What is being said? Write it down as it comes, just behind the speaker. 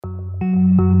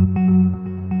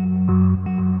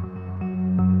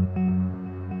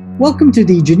Welcome to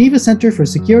the Geneva Center for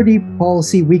Security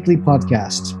Policy Weekly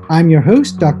Podcast. I'm your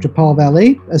host, Dr. Paul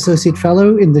Vallée, Associate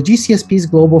Fellow in the GCSP's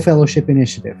Global Fellowship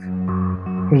Initiative.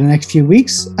 For the next few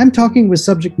weeks, I'm talking with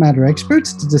subject matter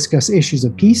experts to discuss issues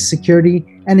of peace, security,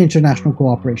 and international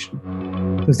cooperation.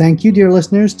 So thank you, dear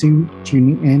listeners, to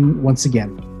tuning in once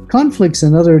again. Conflicts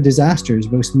and other disasters,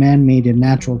 both man-made and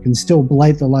natural, can still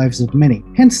blight the lives of many.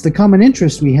 Hence, the common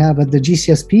interest we have at the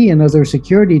GCSP and other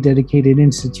security-dedicated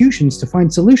institutions to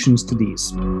find solutions to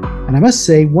these. And I must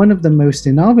say, one of the most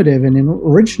innovative and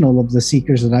original of the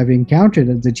seekers that I've encountered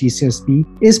at the GCSP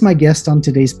is my guest on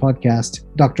today's podcast,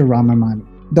 Dr. Rama Mani.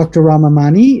 Dr. Rama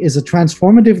Mani is a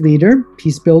transformative leader,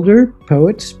 peace builder,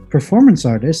 poet, performance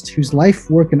artist whose life,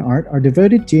 work, and art are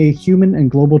devoted to human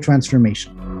and global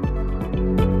transformation.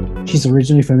 She's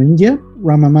originally from India.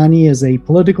 Rama Mani is a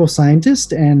political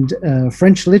scientist and a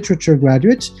French literature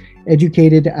graduate,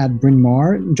 educated at Bryn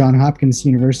Mawr, Johns Hopkins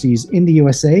Universities in the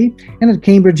USA, and at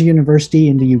Cambridge University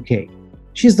in the UK.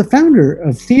 She is the founder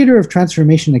of Theatre of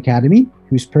Transformation Academy,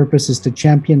 whose purpose is to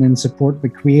champion and support the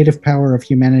creative power of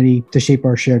humanity to shape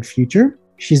our shared future.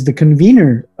 She's the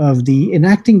convener of the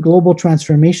Enacting Global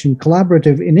Transformation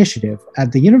Collaborative Initiative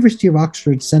at the University of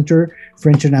Oxford Centre for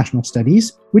International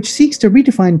Studies, which seeks to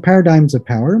redefine paradigms of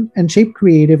power and shape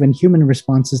creative and human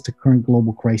responses to current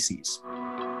global crises.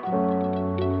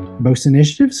 Both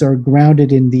initiatives are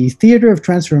grounded in the Theatre of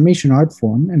Transformation art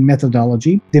form and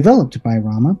methodology developed by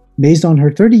Rama, based on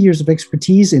her 30 years of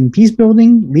expertise in peace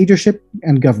building, leadership,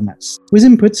 and governance, with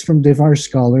inputs from diverse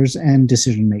scholars and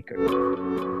decision makers.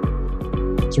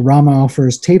 So Rama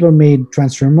offers tailor-made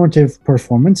transformative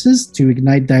performances to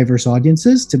ignite diverse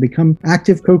audiences to become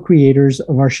active co-creators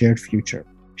of our shared future.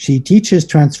 She teaches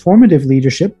transformative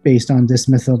leadership based on this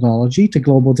methodology to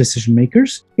global decision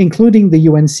makers, including the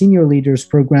UN Senior Leaders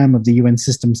Program of the UN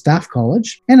System Staff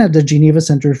College and at the Geneva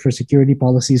Center for Security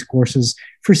Policies courses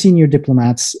for senior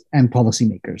diplomats and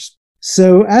policymakers.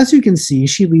 So as you can see,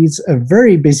 she leads a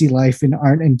very busy life in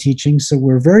art and teaching, so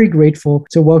we're very grateful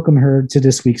to welcome her to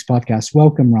this week's podcast.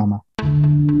 Welcome, Rama.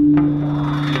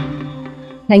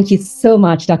 Thank you so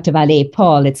much, Dr. Vallée.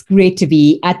 Paul, it's great to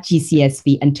be at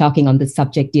GCSP and talking on this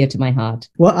subject dear to my heart.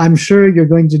 Well, I'm sure you're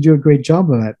going to do a great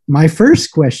job of it. My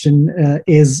first question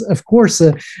is, of course,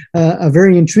 a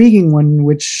very intriguing one,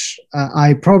 which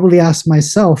I probably asked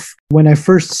myself when I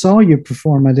first saw you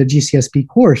perform at a GCSP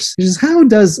course, which is how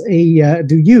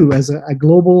do you, as a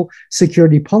global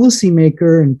security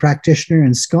policymaker and practitioner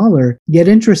and scholar, get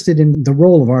interested in the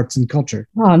role of arts and culture?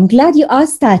 Oh, I'm glad you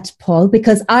asked that, Paul,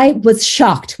 because I was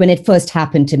shocked when it first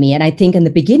happened to me. And I think in the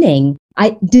beginning,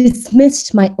 I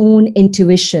dismissed my own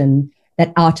intuition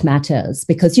that art matters.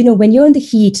 Because, when you're in the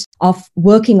heat of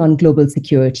working on global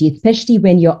security, especially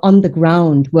when you're on the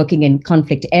ground working in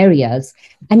conflict areas,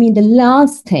 the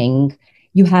last thing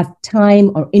you have time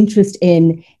or interest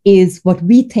in is what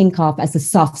we think of as the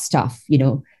soft stuff,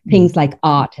 things like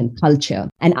art and culture.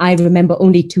 And I remember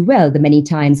only too well the many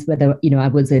times whether, I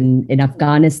was in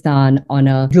Afghanistan on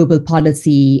a global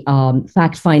policy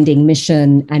fact-finding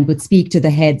mission and would speak to the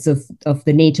heads of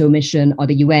the NATO mission or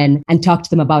the UN and talk to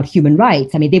them about human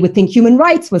rights. They would think human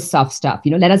rights was soft stuff.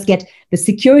 Let us get the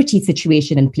security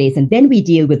situation in place and then we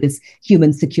deal with this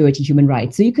human security, human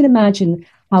rights. So you can imagine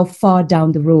how far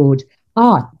down the road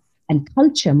art and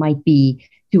culture might be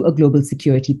to a global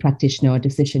security practitioner or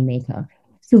decision maker.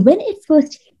 So when it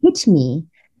first hit me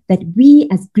that we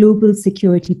as global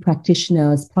security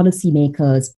practitioners,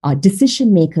 policymakers,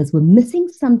 decision makers were missing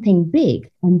something big,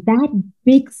 and that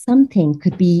big something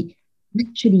could be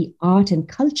actually art and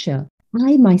culture,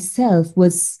 I myself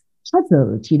was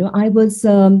puzzled.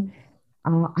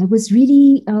 I was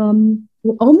really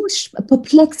almost a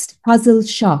perplexed, puzzled,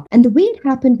 shocked. And the way it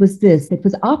happened was this. It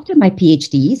was after my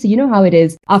PhD. So you know how it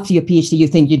is. After your PhD, you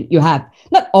think you have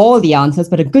not all the answers,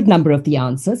 but a good number of the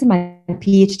answers. And my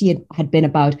PhD had been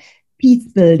about peace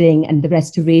building and the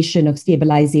restoration of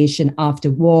stabilization after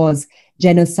wars,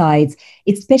 genocides,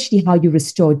 especially how you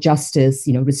restore justice,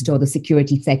 restore the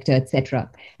security sector, etc.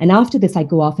 And after this, I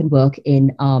go off and work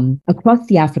in across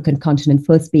the African continent,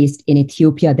 first based in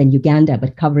Ethiopia, then Uganda,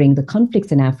 but covering the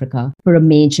conflicts in Africa for a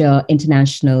major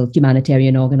international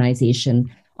humanitarian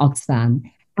organization, Oxfam,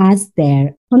 as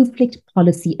their conflict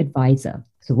policy advisor.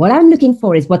 So what I'm looking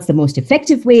for is what's the most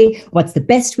effective way, what's the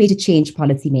best way to change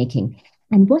policymaking.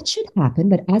 And what should happen,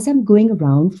 but as I'm going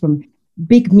around from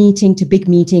big meeting to big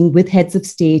meeting with heads of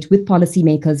state, with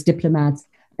policymakers, diplomats,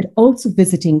 but also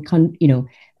visiting,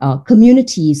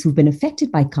 communities who've been affected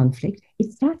by conflict,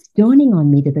 it starts dawning on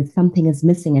me that there's something is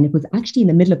missing. And it was actually in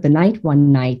the middle of the night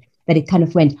one night that it kind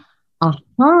of went,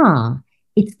 aha,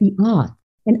 it's the art.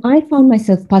 And I found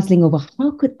myself puzzling over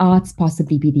how could arts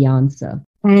possibly be the answer?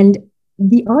 And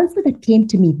the answer that came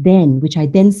to me then, which I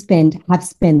then have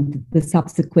spent the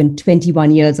subsequent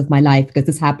 21 years of my life, because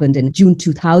this happened in June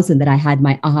 2000 that I had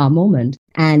my aha moment.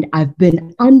 And I've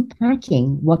been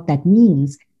unpacking what that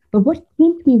means. But what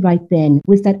came to me right then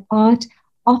was that art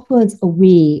offers a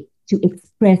way to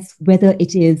express, whether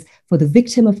it is for the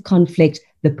victim of conflict,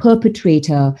 the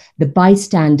perpetrator, the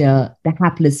bystander, the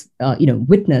hapless,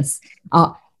 witness.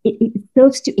 It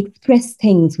serves to express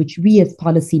things which we as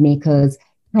policymakers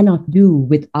cannot do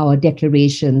with our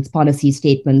declarations, policy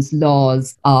statements,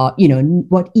 laws,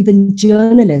 what even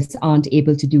journalists aren't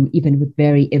able to do, even with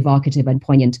very evocative and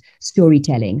poignant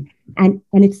storytelling. And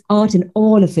it's art in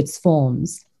all of its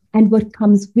forms. And what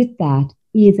comes with that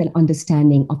is an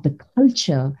understanding of the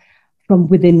culture from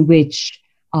within which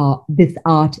this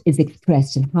art is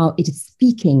expressed and how it is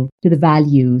speaking to the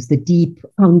values, the deep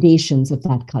foundations of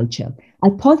that culture.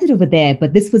 I'll pause it over there,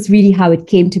 but this was really how it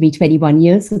came to me 21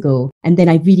 years ago. And then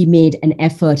I really made an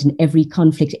effort in every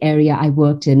conflict area I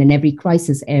worked in every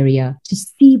crisis area to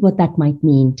see what that might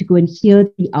mean, to go and hear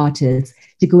the artists,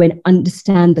 to go and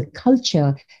understand the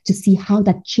culture, to see how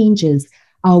that changes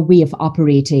our way of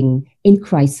operating in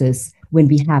crisis when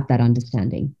we have that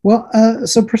understanding. Well,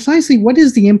 so precisely, what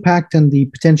is the impact and the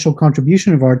potential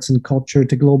contribution of arts and culture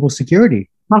to global security?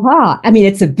 I mean,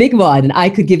 it's a big one. And I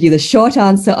could give you the short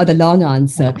answer or the long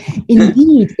answer.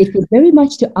 Indeed, it was very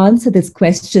much to answer this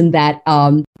question that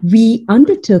we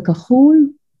undertook a whole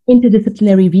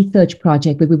interdisciplinary research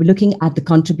project where we were looking at the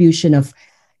contribution of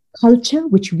culture,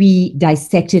 which we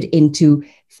dissected into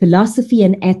philosophy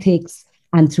and ethics,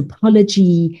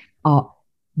 anthropology,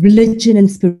 religion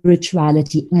and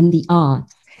spirituality, and the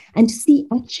arts. And to see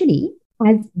actually,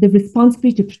 as the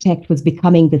responsibility to protect was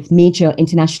becoming this major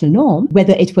international norm,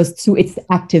 whether it was through its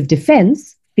active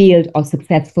defense, failed or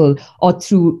successful, or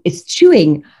through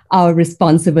eschewing our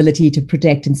responsibility to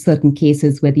protect in certain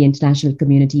cases where the international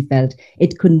community felt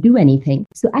it couldn't do anything.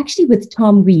 So actually with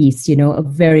Tom Weiss, a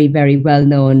very, very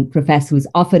well-known professor who's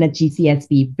often at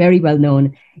GCSB, very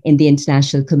well-known in the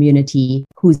international community,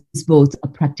 who's both a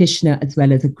practitioner as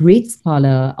well as a great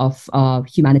scholar of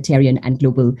humanitarian and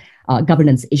global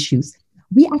governance issues,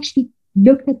 we actually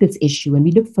looked at this issue and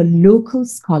we looked for local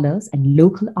scholars and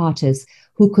local artists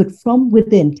who could from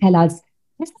within tell us,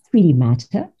 does this really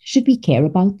matter? Should we care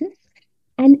about this?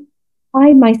 And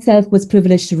I myself was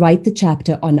privileged to write the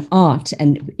chapter on art,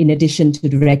 and in addition to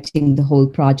directing the whole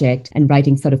project and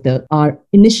writing sort of our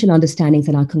initial understandings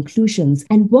and our conclusions.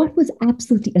 And what was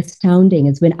absolutely astounding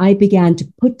is when I began to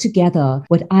put together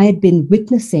what I had been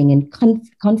witnessing in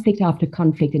conflict after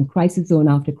conflict, in crisis zone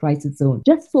after crisis zone,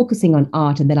 just focusing on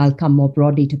art, and then I'll come more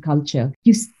broadly to culture,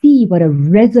 you see what a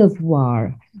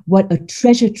reservoir, what a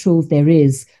treasure trove there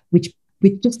is, which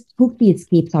just totally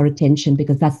escapes our attention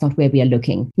because that's not where we are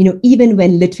looking. Even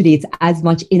when literally it's as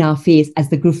much in our face as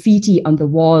the graffiti on the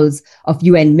walls of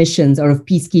UN missions or of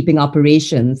peacekeeping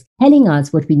operations, telling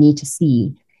us what we need to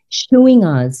see, showing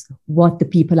us what the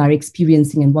people are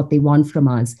experiencing and what they want from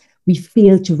us, we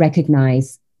fail to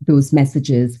recognize those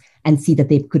messages and see that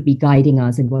they could be guiding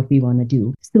us in what we want to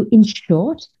do. So in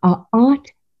short, our art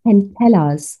can tell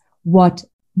us what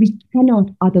we cannot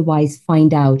otherwise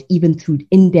find out, even through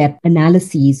in-depth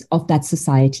analyses of that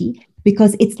society,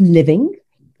 because it's living.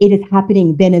 It is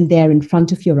happening then and there in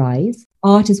front of your eyes.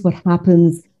 Art is what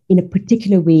happens in a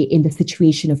particular way in the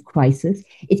situation of crisis.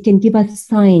 It can give us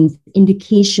signs,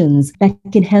 indications that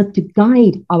can help to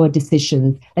guide our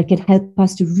decisions, that can help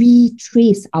us to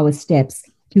retrace our steps,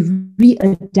 to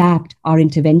readapt our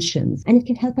interventions. And it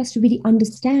can help us to really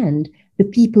understand the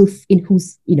people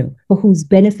for whose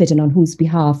benefit and on whose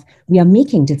behalf we are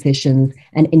making decisions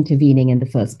and intervening in the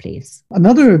first place.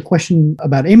 Another question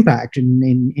about impact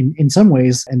in some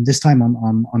ways, and this time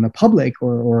on a public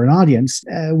or an audience,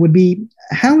 would be,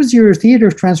 how is your theater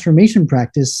of transformation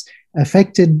practice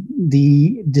affected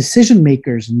the decision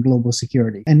makers in global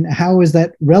security? And how is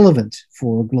that relevant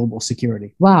for global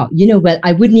security? Wow. Well,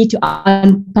 I would need to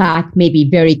unpack maybe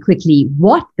very quickly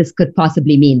what this could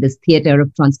possibly mean, this theater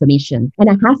of transformation. And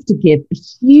I have to give a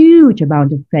huge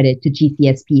amount of credit to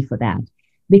GCSP for that.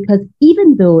 Because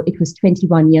even though it was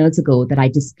 21 years ago that I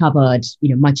discovered,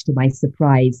 much to my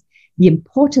surprise, the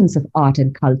importance of art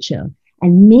and culture,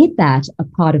 and made that a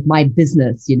part of my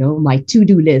business, my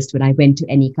to-do list when I went to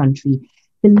any country.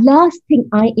 The last thing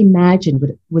I imagined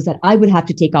was that I would have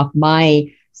to take off my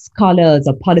scholars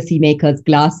or policymakers'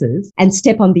 glasses and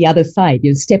step on the other side,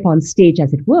 step on stage,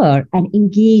 as it were, and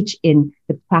engage in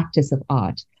the practice of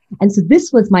art. And so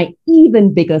this was my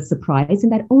even bigger surprise.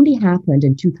 And that only happened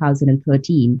in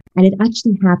 2013. And it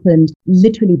actually happened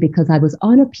literally because I was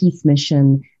on a peace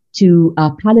mission to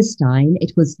Palestine.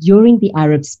 It was during the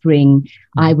Arab Spring.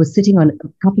 I was sitting on a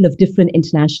couple of different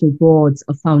international boards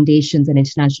of foundations and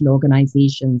international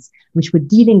organizations, which were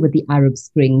dealing with the Arab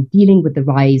Spring, dealing with the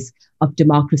rise of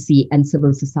democracy and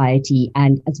civil society,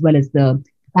 and as well as the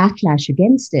backlash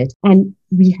against it. And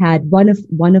we had one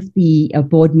of the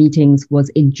board meetings was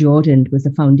in Jordan. It was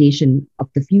the Foundation of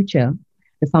the Future,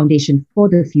 the Foundation for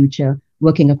the Future,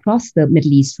 working across the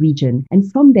Middle East region.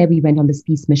 And from there, we went on this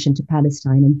peace mission to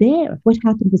Palestine. And there, what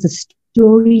happened was the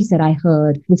stories that I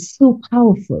heard were so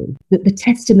powerful. The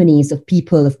testimonies of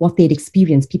people, of what they'd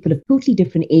experienced, people of totally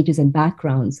different ages and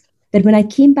backgrounds, that when I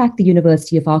came back to the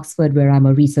University of Oxford, where I'm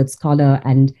a research scholar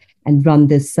and run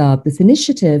this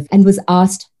initiative, and was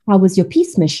asked, how was your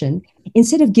peace mission?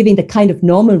 Instead of giving the kind of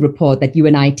normal report that you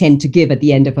and I tend to give at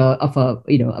the end of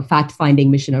a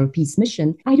fact-finding mission or a peace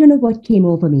mission, I don't know what came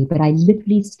over me, but I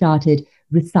literally started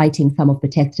reciting some of the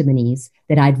testimonies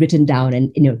that I'd written down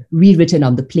and rewritten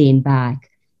on the plane back.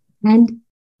 And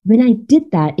when I did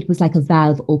that, it was like a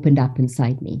valve opened up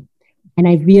inside me. And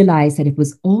I realized that it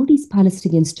was all these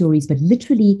Palestinian stories, but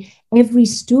literally every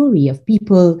story of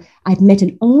people I'd met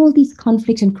in all these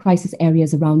conflict and crisis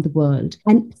areas around the world.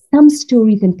 And some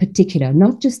stories in particular,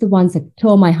 not just the ones that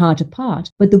tore my heart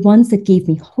apart, but the ones that gave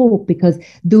me hope, because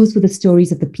those were the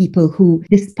stories of the people who,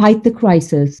 despite the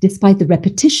crisis, despite the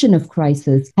repetition of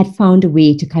crisis, had found a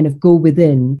way to kind of go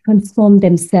within, transform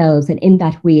themselves, and in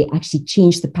that way actually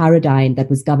change the paradigm that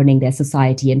was governing their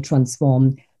society and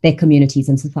transform their communities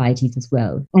and societies as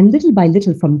well. And little by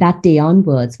little, from that day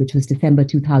onwards, which was December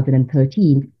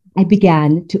 2013, I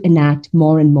began to enact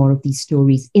more and more of these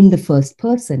stories in the first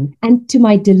person. And to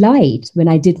my delight, when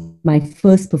I did my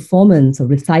first performance or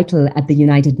recital at the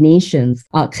United Nations,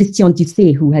 Christian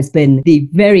Doucet, who has been the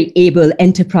very able,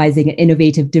 enterprising, and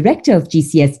innovative director of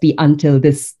GCSP until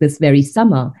this very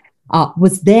summer,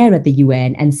 was there at the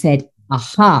UN and said,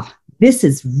 aha, this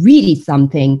is really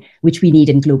something which we need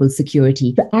in global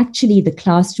security. So actually, the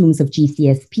classrooms of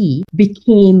GCSP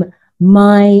became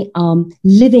my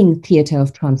living theater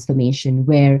of transformation,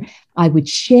 where I would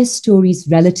share stories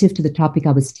relative to the topic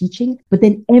I was teaching, but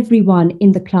then everyone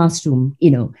in the classroom,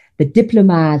 the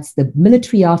diplomats, the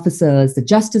military officers, the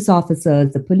justice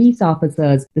officers, the police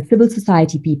officers, the civil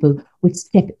society people would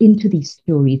step into these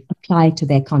stories, apply it to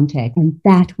their context. And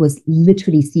that was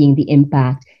literally seeing the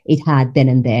impact it had then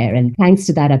and there. And thanks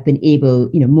to that, I've been able,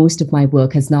 most of my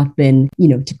work has not been,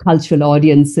 to cultural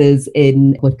audiences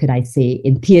in,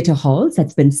 in theater halls.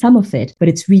 That's been some of it, but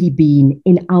it's really been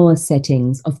in our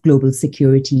settings of global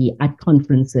security, at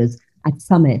conferences, at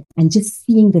summits, and just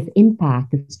seeing this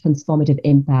impact, this transformative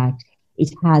impact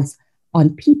it has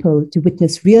on people to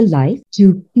witness real life,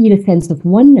 to feel a sense of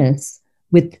oneness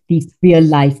with these real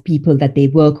life people that they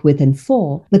work with and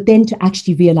for, but then to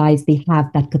actually realize they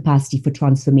have that capacity for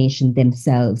transformation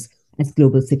themselves as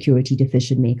global security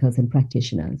decision makers and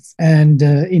practitioners. And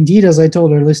indeed, as I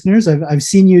told our listeners, I've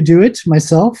seen you do it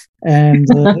myself. And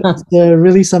it's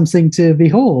really something to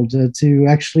behold, to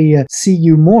actually see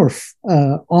you morph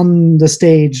on the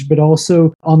stage, but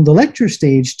also on the lecture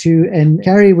stage too, and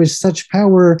carry with such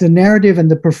power the narrative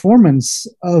and the performance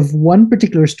of one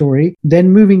particular story, then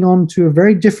moving on to a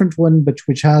very different one, but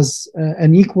which has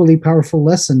an equally powerful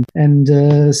lesson, and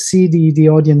see the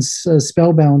audience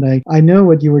spellbound. I know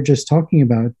what you were just talking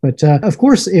about, but of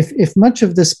course, if much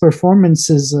of this performance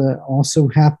is also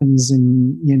happens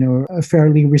in a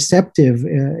fairly receptive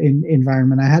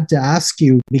environment, I had to ask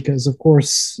you, because of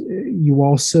course you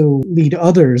also lead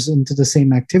others into the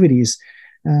same activities,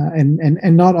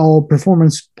 and not all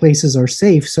performance places are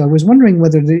safe. So I was wondering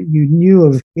whether you knew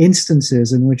of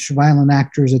instances in which violent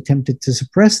actors attempted to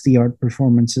suppress the art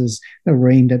performances that were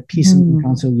aimed at peace and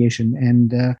reconciliation,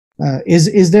 and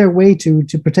is there a way to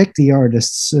protect the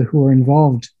artists who are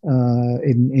involved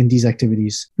in these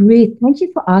activities? Great. Thank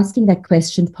you for asking that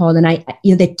question, Paul. And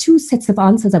there are two sets of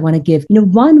answers I want to give.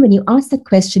 One, when you asked that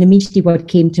question, immediately what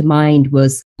came to mind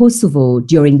was Kosovo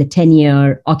during the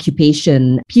 10-year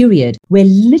occupation period, where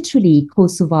literally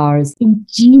Kosovars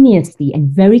ingeniously and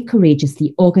very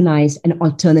courageously organized an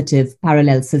alternative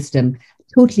parallel system,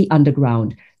 totally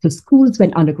underground. So schools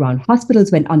went underground,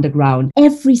 hospitals went underground,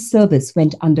 every service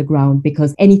went underground,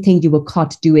 because anything you were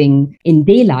caught doing in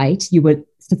daylight, you were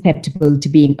susceptible to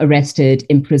being arrested,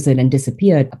 imprisoned, and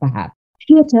disappeared, perhaps.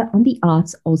 Theater and the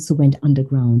arts also went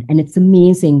underground. And it's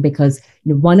amazing because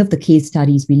one of the case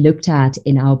studies we looked at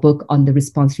in our book on the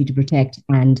Responsibility to Protect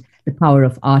and the Power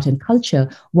of Art and Culture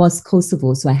was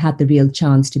Kosovo. So I had the real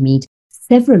chance to meet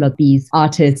several of these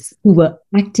artists who were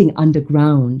acting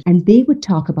underground, and they would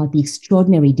talk about the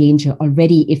extraordinary danger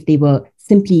already if they were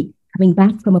simply coming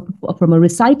back from a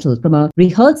recital, from a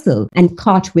rehearsal, and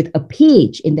caught with a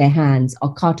page in their hands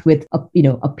or caught with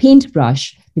a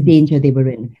paintbrush, the danger they were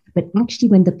in. But actually,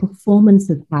 when the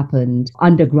performances happened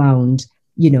underground,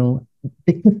 the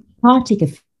cathartic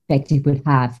effect it would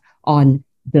have on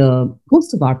the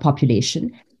most of our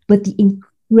population, but the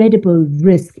incredible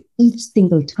risk each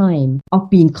single time of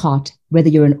being caught, whether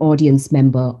you're an audience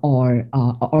member or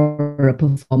a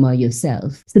performer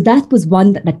yourself. So that was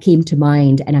one that came to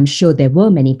mind. And I'm sure there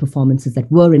were many performances that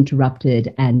were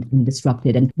interrupted and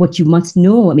disrupted. And what you must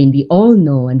know, we all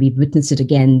know, and we've witnessed it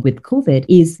again with COVID,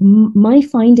 is my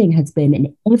finding has been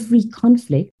in every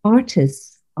conflict,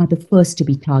 artists are the first to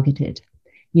be targeted.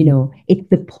 It's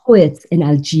the poets in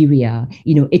Algeria.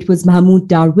 It was Mahmoud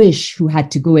Darwish who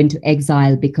had to go into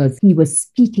exile because he was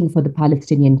speaking for the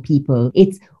Palestinian people.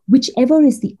 It's whichever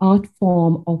is the art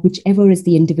form or whichever is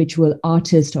the individual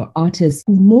artist or artists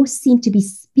who most seem to be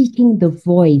speaking the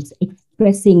voice,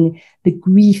 expressing the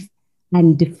grief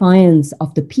and defiance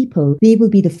of the people, they will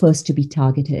be the first to be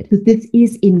targeted. So this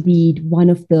is indeed one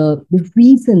of the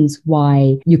reasons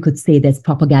why you could say there's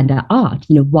propaganda art,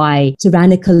 why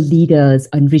tyrannical leaders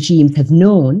and regimes have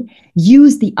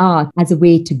used the art as a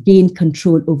way to gain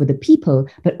control over the people,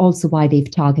 but also why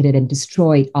they've targeted and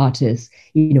destroyed artists,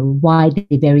 why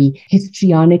they very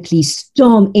histrionically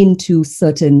storm into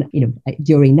certain,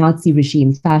 during Nazi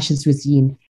regimes, fascist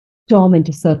regimes, storm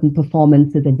into certain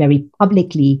performances and very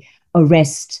publicly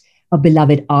arrest a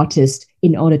beloved artist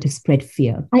in order to spread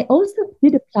fear. I also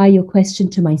did apply your question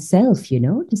to myself,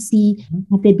 to see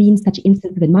have there been such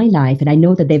instances in my life? And I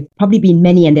know that there've probably been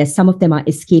many, and some of them are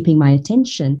escaping my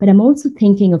attention. But I'm also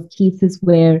thinking of cases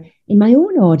where in my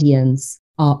own audience,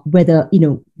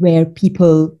 where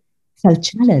people felt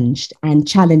challenged and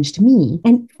challenged me.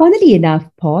 And funnily enough,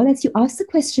 Paul, as you asked the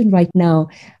question right now,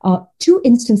 two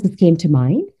instances came to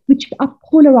mind, which are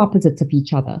polar opposites of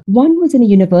each other. One was in a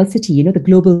university, the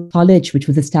Global College, which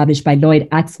was established by Lloyd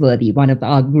Axworthy, one of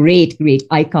our great, great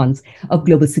icons of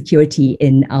global security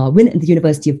in the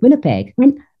University of Winnipeg.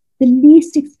 And the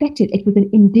least expected, it was an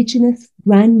Indigenous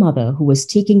grandmother who was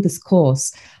taking this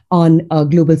course on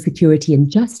global security and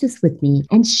justice with me.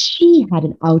 And she had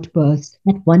an outburst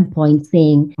at one point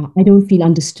saying, I don't feel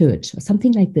understood, or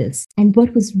something like this. And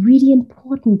what was really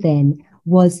important then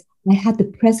was I had the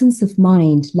presence of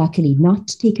mind, luckily, not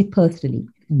to take it personally,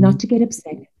 not to get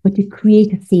upset, but to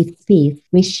create a safe space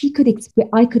where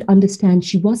I could understand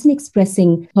she wasn't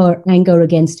expressing her anger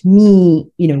against me,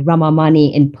 Rama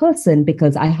Mani in person,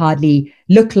 because I hardly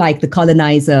look like the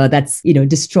colonizer that's,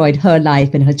 destroyed her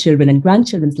life and her children and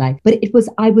grandchildren's life. But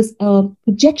I was a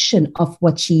projection of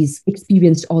what she's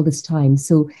experienced all this time.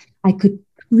 So I could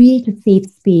create a safe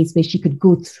space where she could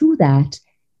go through that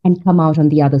and come out on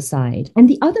the other side. And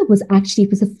the other was actually,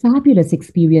 it was a fabulous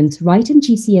experience right in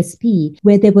GCSP,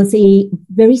 where there was a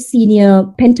very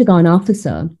senior Pentagon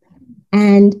officer.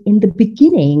 And in the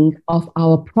beginning of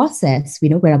our process,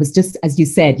 where I was just, as you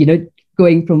said,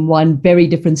 going from one very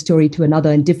different story to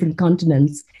another in different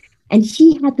continents. And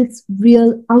he had this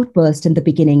real outburst in the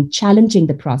beginning, challenging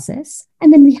the process.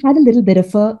 And then we had a little bit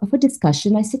of a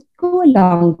discussion. I said, go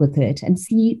along with it and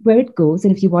see where it goes.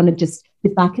 And if you want to just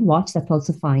sit back and watch, that's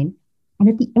also fine. And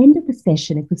at the end of the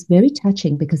session, it was very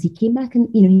touching because he came back and,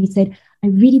 he said, I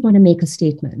really want to make a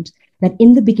statement that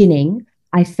in the beginning,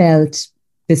 I felt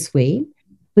this way.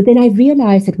 But then I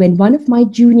realized that when one of my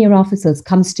junior officers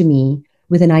comes to me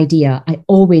with an idea, I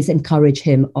always encourage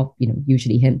him, or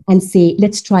usually him, and say,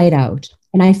 let's try it out.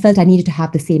 And I felt I needed to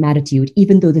have the same attitude,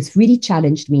 even though this really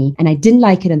challenged me and I didn't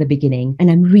like it in the beginning.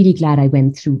 And I'm really glad I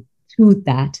went through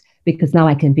that, because now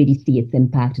I can really see its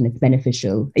impact and its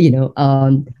beneficial,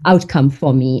 outcome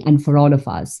for me and for all of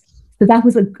us. So that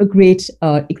was a great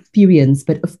experience.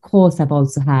 But of course, I've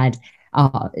also had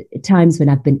times when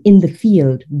I've been in the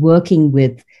field working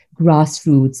with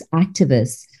grassroots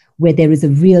activists, where there is a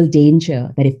real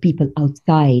danger that if people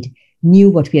outside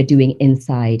knew what we are doing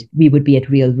inside, we would be at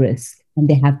real risk. And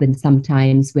there have been some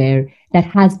times where that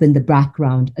has been the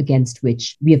background against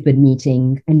which we have been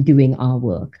meeting and doing our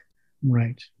work.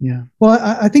 Right. Yeah. Well,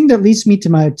 I think that leads me to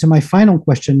my final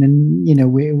question. And,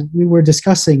 we were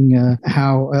discussing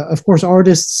how, of course,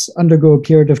 artists undergo a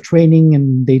period of training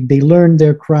and they learn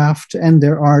their craft and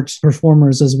their art,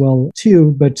 performers as well,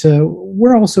 too. But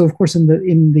we're also, of course,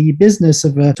 in the business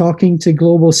of talking to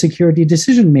global security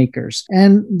decision makers.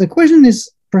 And the question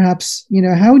is perhaps,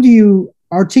 how do you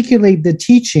articulate the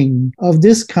teaching of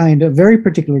this kind of very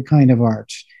particular kind of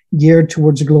art geared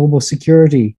towards global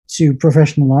security to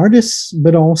professional artists,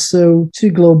 but also to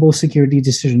global security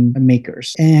decision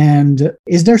makers. And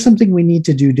is there something we need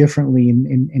to do differently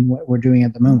in what we're doing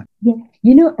at the moment? Yeah.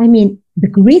 The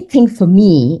great thing for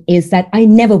me is that I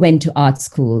never went to art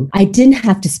school. I didn't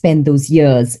have to spend those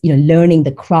years, learning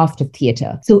the craft of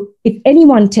theater. So if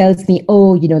anyone tells me,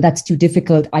 that's too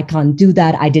difficult, I can't do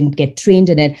that, I didn't get trained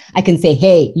in it, I can say,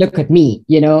 hey, look at me.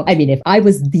 If I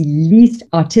was the least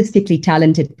artistically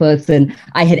talented person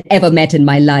I had ever met in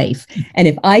my life, and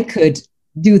if I could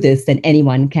do this, then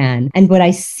anyone can. And what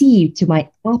I see, to my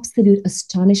absolute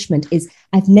astonishment, is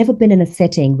I've never been in a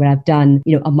setting where I've done,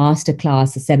 a master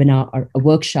class, a seminar, or a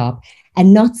workshop,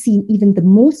 and not seen even the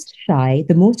most shy,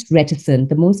 the most reticent,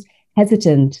 the most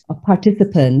hesitant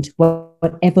participant,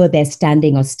 whatever their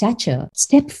standing or stature,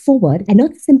 step forward and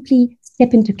not simply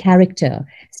step into character,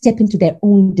 step into their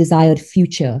own desired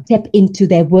future, step into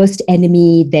their worst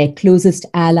enemy, their closest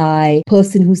ally,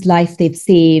 person whose life they've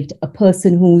saved, a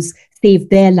person who's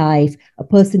saved their life, a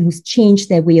person who's changed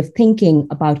their way of thinking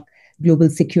about global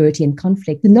security and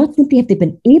conflict. So not simply have they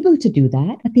been able to do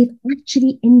that, but they've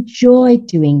actually enjoyed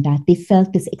doing that. They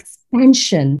felt this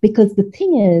expansion, because the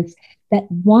thing is that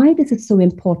why this is so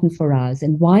important for us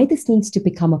and why this needs to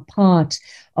become a part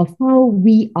of how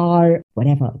we are,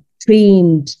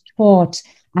 trained, taught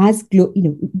as,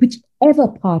 whichever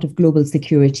part of global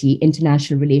security,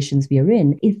 international relations we are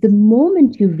in, is the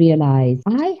moment you realize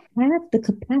I have the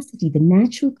capacity, the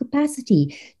natural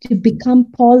capacity to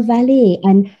become Paul Vallée,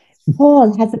 and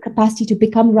Paul has the capacity to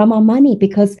become Rama Mani,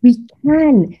 because we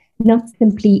can not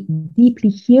simply deeply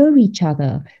hear each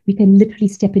other, we can literally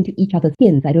step into each other's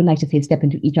skins. I don't like to say step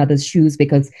into each other's shoes,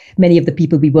 because many of the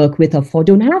people we work with or for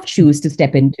don't have shoes to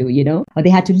step into, or they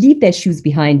had to leave their shoes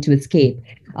behind to escape.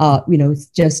 It's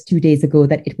just 2 days ago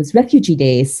that it was Refugee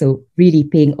Day. So really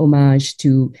paying homage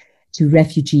to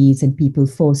refugees and people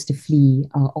forced to flee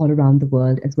all around the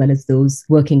world, as well as those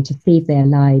working to save their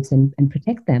lives and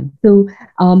protect them. So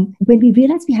when we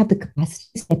realize we have the capacity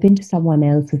to step into someone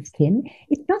else's skin,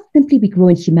 it's not simply we grow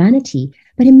in humanity,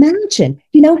 but imagine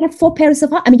you now have 4 pairs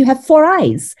of eyes. You have 4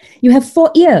 eyes, you have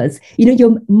 4 ears.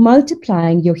 You're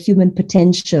multiplying your human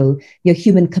potential, your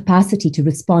human capacity to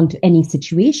respond to any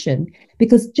situation,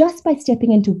 because just by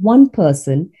stepping into one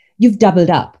person, you've doubled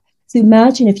up. So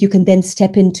imagine if you can then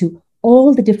step into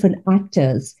all the different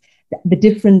actors, the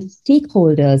different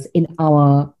stakeholders in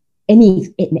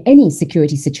any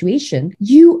security situation.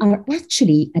 You are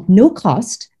actually at no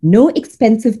cost, no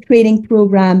expensive training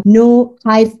program, no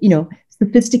high,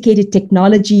 sophisticated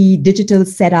technology, digital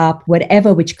setup,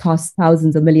 whatever, which costs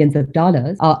thousands or millions of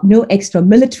dollars, no extra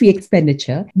military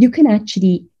expenditure. You can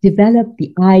actually develop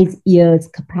the eyes, ears,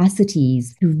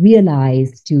 capacities to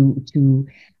realize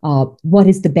what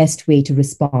is the best way to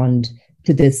respond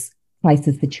to this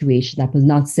crisis situation. That will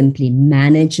not simply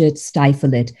manage it,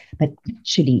 stifle it, but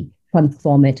actually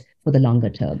transform it for the longer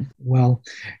term. Well,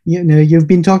 you've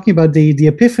been talking about the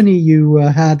epiphany you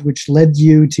had, which led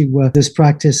you to this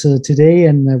practice today.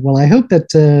 And I hope that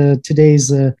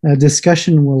today's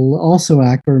discussion will also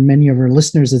act for many of our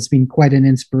listeners. It's been quite an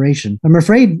inspiration. I'm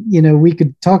afraid, we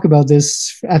could talk about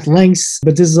this at length,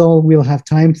 but this is all we'll have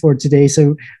time for today.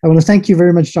 So I want to thank you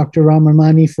very much, Dr. Rama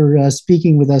Mani, for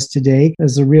speaking with us today. It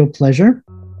was a real pleasure.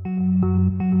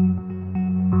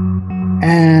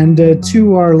 And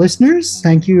to our listeners,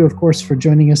 thank you, of course, for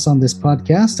joining us on this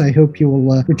podcast. I hope you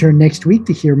will return next week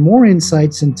to hear more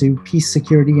insights into peace,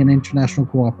 security, and international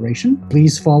cooperation.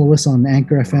 Please follow us on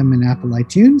Anchor FM and Apple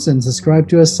iTunes, and subscribe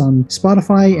to us on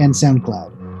Spotify and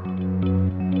SoundCloud.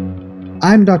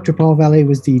 I'm Dr. Paul Vallée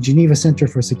with the Geneva Center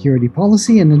for Security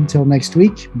Policy, and until next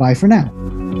week, bye for now.